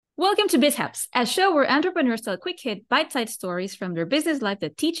Welcome to BizHaps, a show where entrepreneurs tell quick hit, bite-sized stories from their business life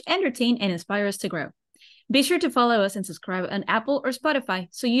that teach, entertain, and inspire us to grow. Be sure to follow us and subscribe on Apple or Spotify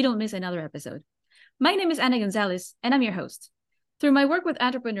so you don't miss another episode. My name is Ana Gonzalez, and I'm your host. Through my work with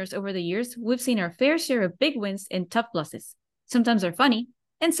entrepreneurs over the years, we've seen our fair share of big wins and tough losses. Sometimes they're funny,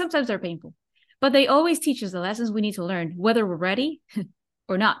 and sometimes they're painful. But they always teach us the lessons we need to learn, whether we're ready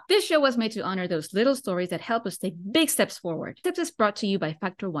or not. This show was made to honor those little stories that help us take big steps forward. Tips is brought to you by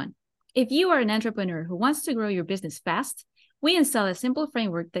Factor One. If you are an entrepreneur who wants to grow your business fast, we install a simple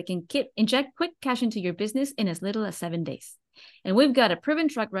framework that can inject quick cash into your business in as little as 7 days. And we've got a proven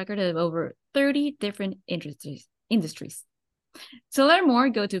track record of over 30 different industries. To learn more,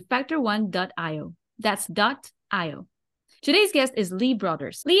 go to factorone.io. That's .io. Today's guest is Lee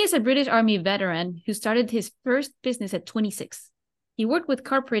Broders. Lee is a British Army veteran who started his first business at 26. He worked with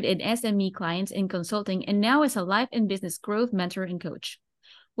corporate and SME clients in consulting and now is a life and business growth mentor and coach.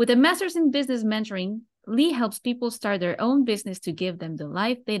 With a master's in business mentoring, Lee helps people start their own business to give them the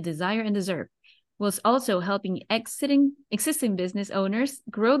life they desire and deserve, whilst also helping existing business owners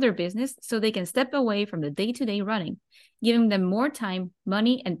grow their business so they can step away from the day-to-day running, giving them more time,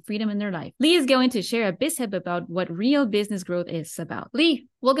 money, and freedom in their life. Lee is going to share a biz tip about what real business growth is about. Lee,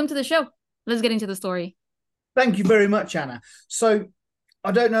 welcome to the show. Let's get into the story. Thank you very much, Anna. So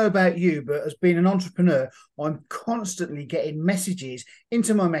I don't know about you, but as being an entrepreneur, I'm constantly getting messages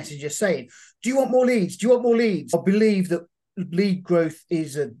into my messenger saying, do you want more leads? Do you want more leads? I believe that lead growth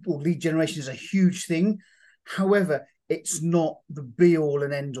or lead generation is a huge thing. However, it's not the be all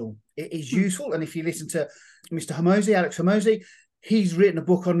and end all. It is useful. And if you listen to Mr. Hormozi, Alex Hormozi, he's written a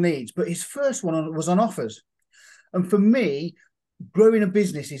book on leads, but his first one was on offers. And for me, growing a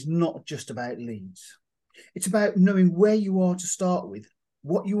business is not just about leads. It's about knowing where you are to start with,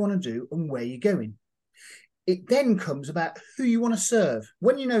 what you want to do, and where you're going. It then comes about who you want to serve.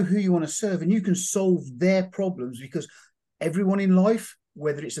 When you know who you want to serve and you can solve their problems, because everyone in life,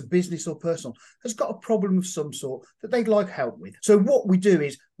 whether it's a business or personal, has got a problem of some sort that they'd like help with. So what we do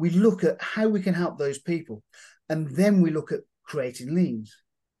is we look at how we can help those people, and then we look at creating leads.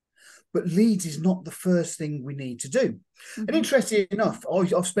 But leads is not the first thing we need to do. Mm-hmm. And interestingly enough,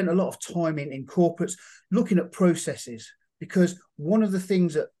 I've spent a lot of time in corporates looking at processes, because one of the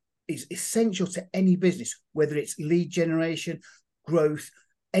things that is essential to any business, whether it's lead generation, growth,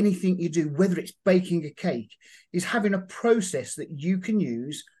 anything you do, whether it's baking a cake, is having a process that you can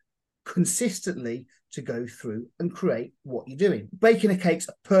use consistently to go through and create what you're doing. Baking a cake's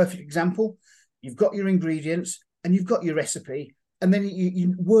a perfect example. You've got your ingredients and you've got your recipe, and then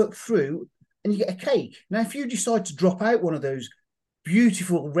you work through and you get a cake. Now, if you decide to drop out one of those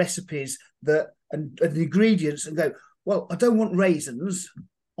beautiful recipes and the ingredients and go, well, I don't want raisins,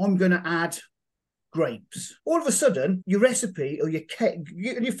 I'm going to add grapes. All of a sudden, your recipe or your cake,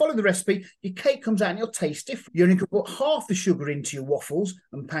 and you follow the recipe, your cake comes out and it'll taste different. You only can put half the sugar into your waffles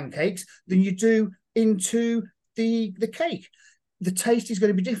and pancakes than you do into the cake. The taste is going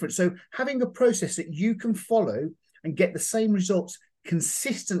to be different. So having a process that you can follow and get the same results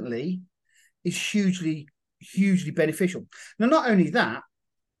consistently is hugely, hugely beneficial. Now, not only that,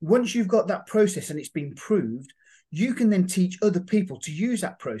 once you've got that process and it's been proved, you can then teach other people to use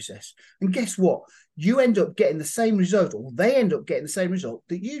that process. And guess what? You end up getting the same result, or they end up getting the same result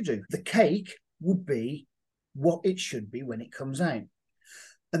that you do. The cake will be what it should be when it comes out.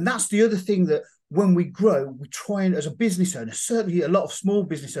 And that's the other thing, that when we grow, we try and, as a business owner, certainly a lot of small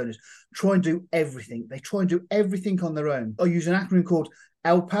business owners try and do everything. They try and do everything on their own. I use an acronym called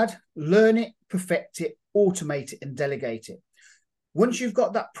LPAD: learn it, perfect it, automate it, and delegate it. Once you've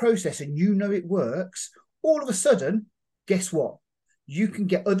got that process and you know it works, all of a sudden, guess what? You can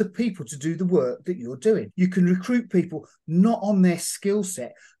get other people to do the work that you're doing. You can recruit people not on their skill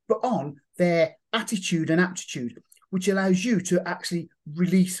set, but on their attitude and aptitude, which allows you to actually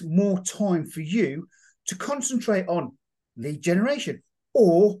release more time for you to concentrate on lead generation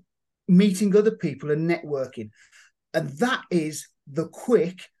or meeting other people and networking. And that is the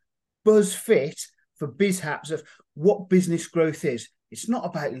quick buzz fit for BizHaps of what business growth is. It's not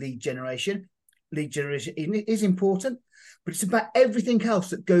about lead generation. Lead generation is important, but it's about everything else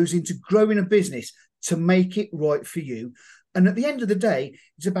that goes into growing a business to make it right for you. And at the end of the day,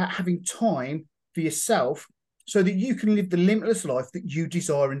 it's about having time for yourself so that you can live the limitless life that you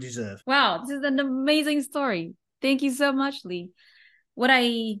desire and deserve. Wow, this is an amazing story. Thank you so much, Lee. What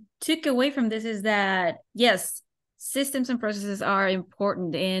I took away from this is that, yes, systems and processes are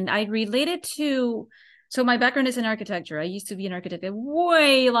important. And I related to, so my background is in architecture. I used to be an architect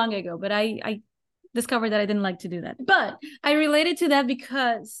way long ago, but I discovered that I didn't like to do that. But I related to that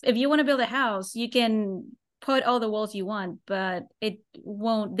because if you want to build a house, you can put all the walls you want, but it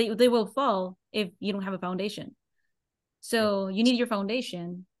won't, they will fall if you don't have a foundation. So you need your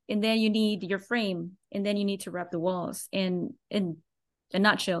foundation, and then you need your frame, and then you need to wrap the walls in a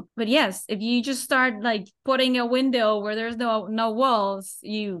nutshell. But yes, if you just start like putting a window where there's no walls,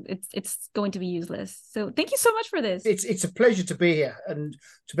 it's going to be useless. So thank you so much for this. It's a pleasure to be here and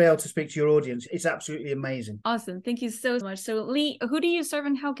to be able to speak to your audience. It's absolutely amazing. Awesome. Thank you so much. So Lee, who do you serve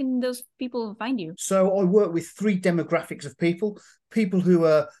and how can those people find you? So I work with three demographics of people who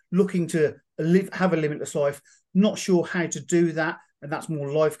are looking to have a limitless life, not sure how to do that, and that's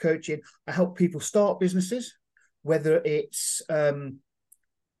more life coaching. I help people start businesses, whether it's in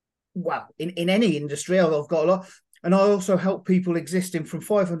any industry. I've got a lot, and I also help people existing from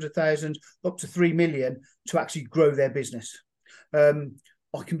 500,000 up to 3 million to actually grow their business.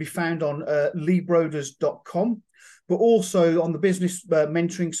 I can be found on leebroders.com, but also on the business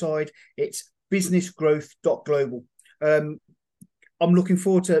mentoring side, it's businessgrowth.global. I'm looking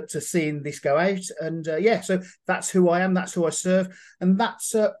forward to seeing this go out. And so that's who I am. That's who I serve. And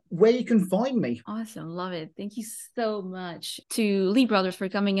that's where you can find me. Awesome. Love it. Thank you so much to Lee Broders for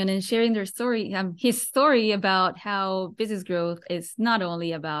coming in and sharing their story, his story about how business growth is not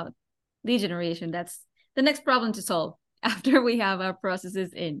only about lead generation. That's the next problem to solve after we have our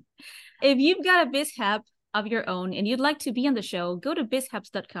processes in. If you've got a biz hab of your own and you'd like to be on the show, go to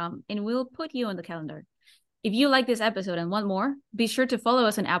bizhabs.com and we'll put you on the calendar. If you like this episode and want more, be sure to follow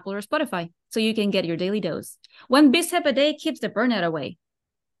us on Apple or Spotify so you can get your daily dose. One BizHab a day keeps the burnout away.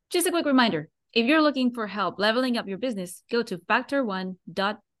 Just a quick reminder, if you're looking for help leveling up your business, go to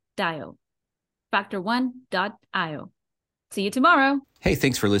factor1.io. Factor1.io. See you tomorrow. Hey,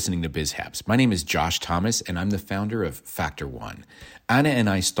 thanks for listening to BizHabs. My name is Josh Thomas, and I'm the founder of Factor One. Anna and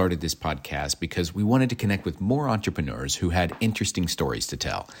I started this podcast because we wanted to connect with more entrepreneurs who had interesting stories to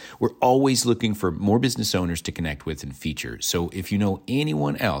tell. We're always looking for more business owners to connect with and feature. So if you know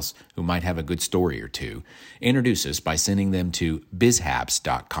anyone else who might have a good story or two, introduce us by sending them to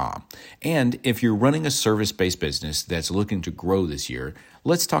bizhabs.com. And if you're running a service-based business that's looking to grow this year,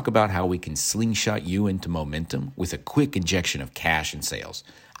 let's talk about how we can slingshot you into momentum with a quick injection of cash and sales.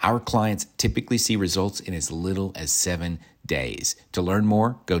 Our clients typically see results in as little as 7 days. To learn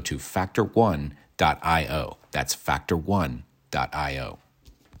more, go to factor1.io. That's factor1.io.